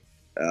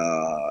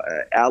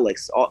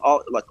 Alex,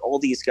 all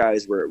these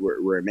guys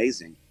were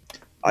amazing.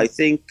 I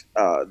think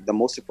the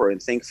most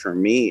important thing for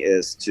me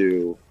is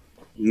to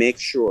make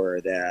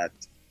sure that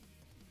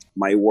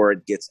my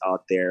word gets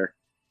out there,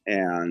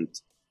 and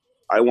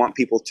I want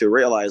people to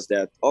realize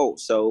that, oh,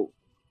 so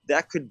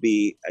that could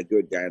be a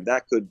good guy,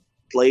 that could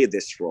play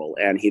this role,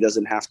 and he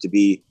doesn't have to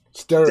be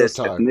this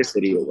Stereotype.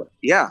 ethnicity or what.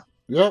 Yeah,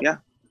 Yeah. yeah.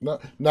 No,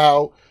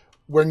 now,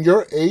 when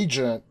your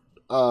agent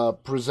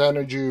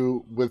presented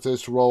you with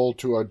this role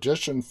to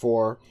audition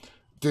for,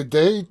 did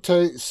they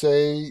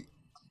say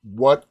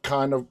what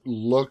kind of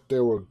look they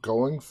were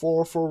going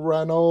for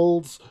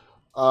Reynolds?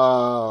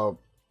 Uh,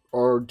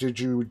 or did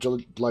you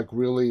like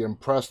really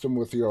impress them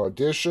with your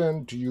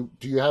audition? Do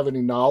you have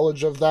any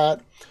knowledge of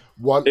that?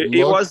 What It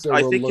look was. they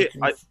I were think it.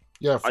 looking?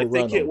 Yeah, I for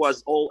think it Reynolds.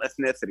 was all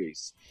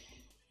ethnicities.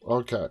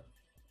 Okay.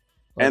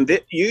 And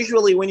Okay.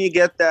 usually, when you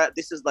get that,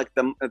 this is like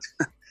the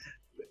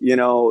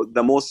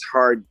most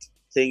hard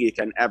thing you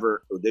can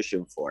ever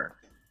audition for,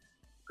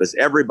 because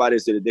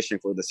everybody's in audition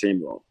for the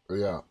same role.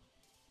 Yeah.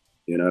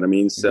 You know what I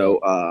mean? Yeah. So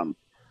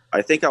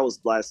I think I was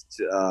blessed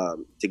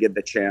to get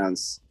the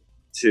chance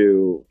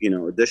to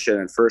audition,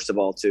 and first of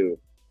all to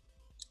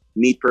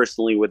meet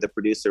personally with the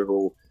producer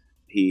who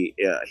he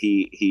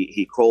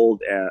called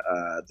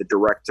the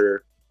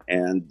director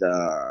and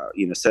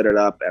set it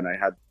up, and I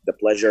had the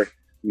pleasure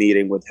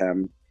meeting with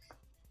him,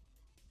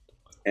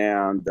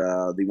 and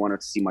they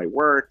wanted to see my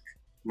work,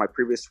 my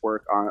previous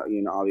work.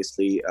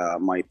 Obviously,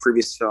 my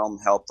previous film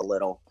helped a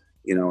little.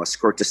 A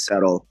Score to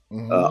Settle,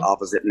 Mm-hmm.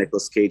 opposite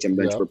Nicolas Cage and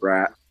Yeah. Benjamin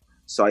Bratt.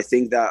 So I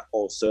think that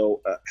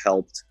also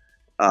helped.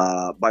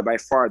 By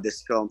far,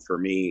 this film for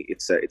me,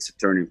 it's a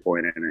turning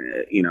point, and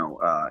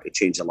it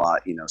changed a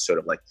lot. Sort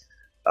of like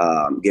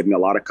gave me a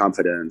lot of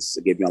confidence,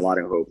 gave me a lot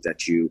of hope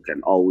that you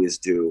can always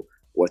do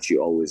what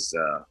you always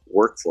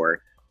work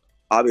for.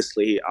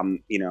 Obviously, I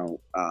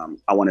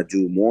want to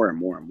do more and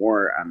more and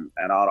more, and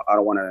I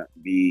don't want to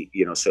be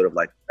sort of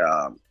like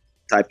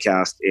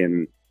typecast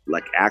in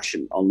like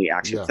only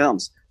action Yeah.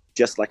 films,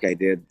 just like I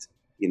did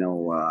in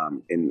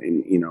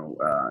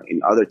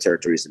other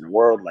territories in the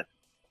world, like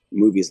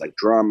movies like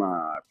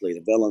drama. I play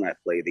the villain, I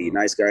play the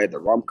nice guy, the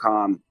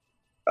rom-com.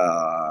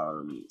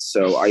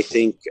 So I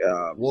think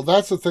Well,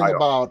 that's the thing I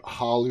about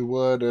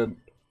Hollywood and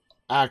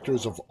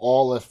actors of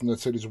all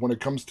ethnicities. When it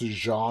comes to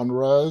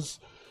genres,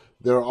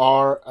 there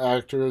are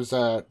actors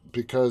that,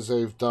 because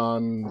they've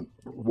done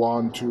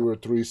one, two, or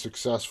three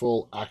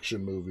successful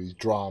action movies,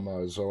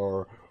 dramas,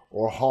 or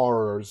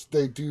horrors,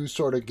 they do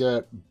sort of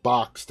get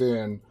boxed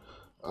in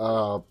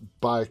uh,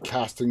 by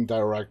casting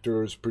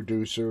directors,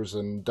 producers,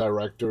 and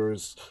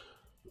directors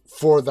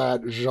for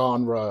that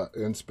genre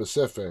in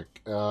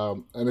specific.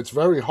 And it's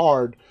very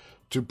hard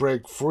to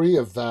break free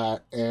of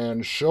that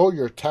and show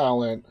your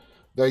talent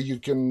that you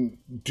can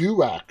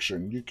do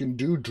action, you can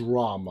do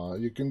drama,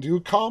 you can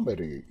do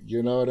comedy.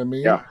 You know what I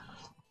mean? yeah,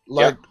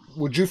 yeah. Like,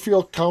 would you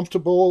feel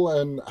comfortable,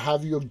 and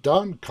have you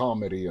done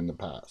comedy in the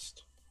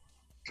past?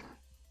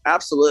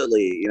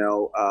 Absolutely,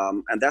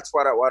 and that's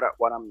what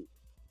I'm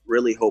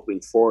really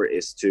hoping for,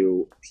 is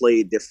to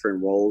play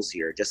different roles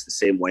here, just the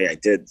same way I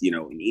did,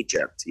 in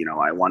Egypt.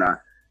 I want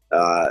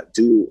to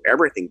do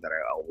everything that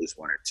I always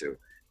wanted to,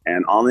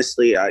 and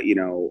honestly, I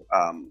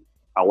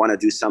want to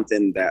do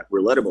something that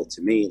relatable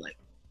to me, like.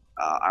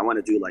 I want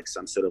to do like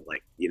some sort of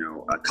like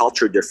a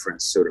culture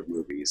difference sort of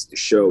movies to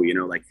show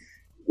like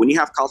when you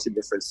have culture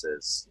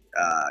differences,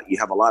 you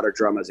have a lot of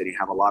dramas and you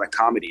have a lot of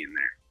comedy in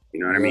there. You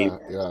know what I mean?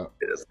 Yeah,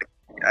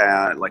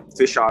 yeah. Like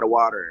fish out of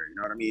water. You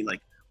know what I mean?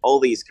 Like all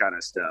these kind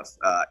of stuff.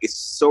 It's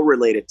so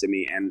related to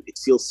me, and it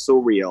feels so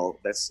real.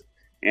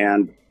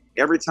 And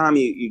every time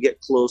you get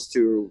close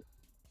to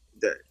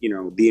the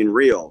being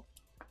real,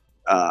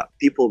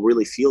 people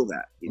really feel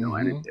that, and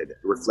Mm-hmm. it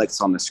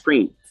reflects on the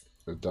screen.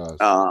 It does.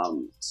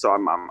 So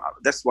I'm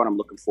that's what I'm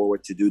looking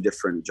forward to, do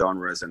different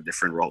genres and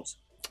different roles.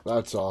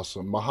 That's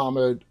awesome.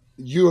 Mohammed,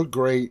 you are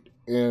great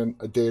in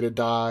A Day to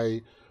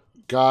Die.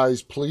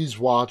 Guys, please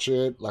watch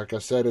it. Like I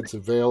said, it's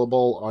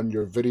available on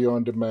your video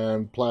on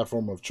demand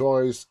platform of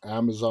choice,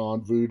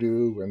 Amazon,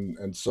 Vudu,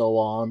 and so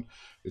on.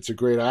 It's a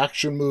great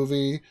action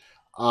movie.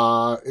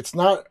 It's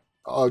not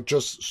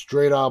just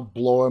straight up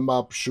blow him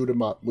up, shoot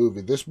him up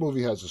movie. This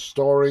movie has a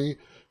story,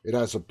 it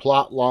has a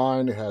plot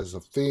line, it has a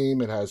theme,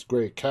 it has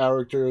great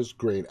characters,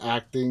 great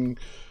acting.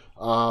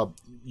 Uh,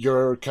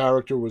 your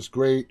character was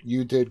great.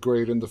 You did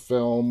great in the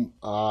film.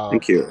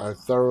 Thank you. I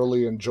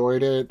thoroughly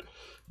enjoyed it.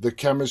 The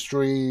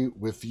chemistry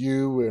with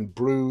you and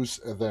Bruce,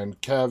 and then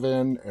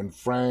Kevin and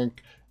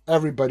Frank,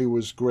 everybody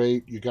was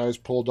great. You guys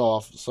pulled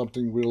off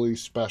something really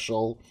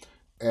special.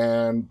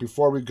 And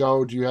before we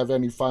go, do you have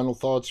any final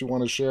thoughts you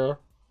want to share?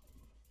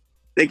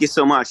 Thank you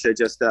so much. I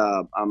just,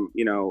 I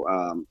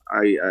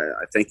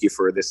thank you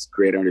for this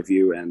great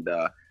interview, and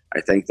I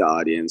thank the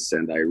audience,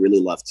 and I really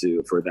love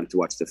for them to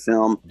watch the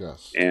film.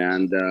 Yes.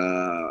 And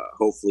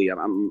hopefully,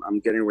 I'm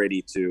getting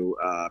ready to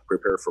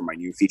prepare for my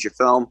new feature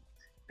film,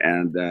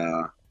 and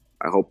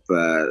I hope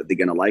they're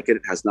gonna like it.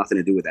 It has nothing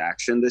to do with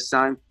action this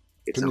time.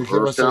 It's Can a you give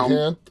horror us a film.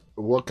 hint?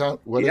 What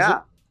is Yeah,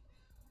 it?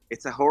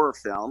 it's a horror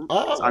film. It's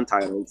Oh,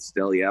 untitled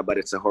still, yeah, but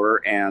it's a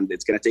horror, and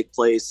it's gonna take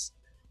place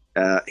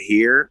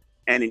here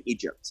and in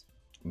Egypt.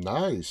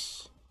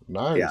 nice.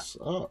 Yeah, Nice.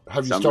 Oh,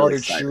 have you so I'm really started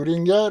excited.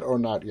 shooting yet or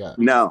not yet?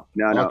 No,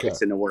 no, no. Okay.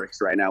 It's in the works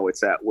right now.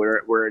 It's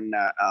we're in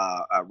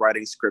a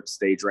writing script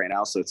stage right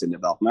now, so it's in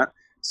development.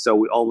 So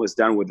we're almost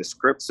done with the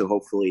script. So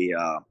hopefully,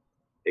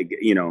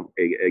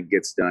 it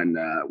gets done.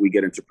 We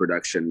get into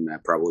production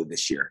probably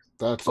this year.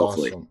 That's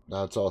Hopefully, awesome.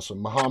 That's awesome.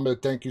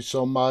 Mohammed, thank you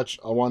so much.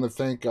 I want to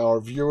thank our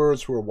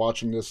viewers who are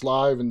watching this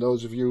live and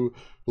those of you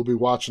who'll be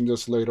watching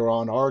this later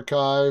on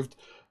archived.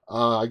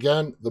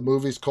 Again, the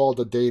movie's called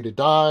A Day to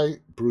Die.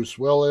 Bruce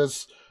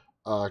Willis,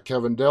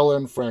 Kevin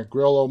Dillon, Frank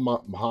Grillo,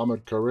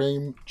 Mohammed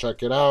Kareem.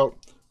 Check it out.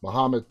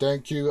 Mohammed,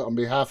 thank you. On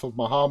behalf of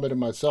Mohammed and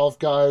myself,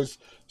 guys,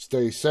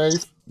 stay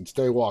safe and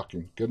stay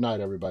walking. Good night,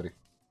 everybody.